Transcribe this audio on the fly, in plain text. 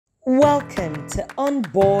Welcome to On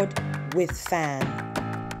Board with FAAN.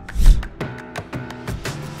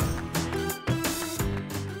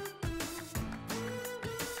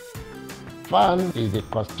 FAAN is the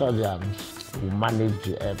custodians who manage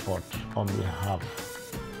the airport on behalf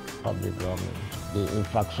of the government. The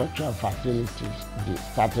infrastructure facilities,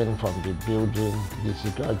 starting from the building, the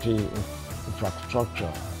security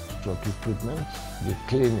infrastructure, stroke equipment, the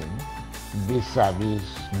cleaning, the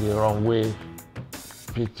service, the runway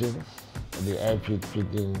fittings, the airfield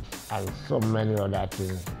fittings, and so many other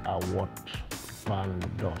things are what FAAN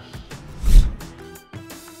does.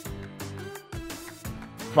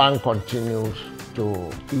 FAAN continues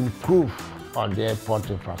to improve on the airport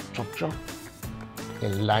infrastructure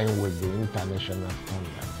in line with the international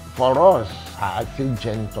standards. For us, as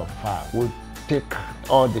agents of FAAN, we take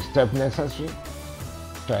all the steps necessary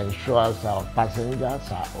to ensure our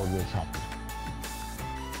passengers are always happy.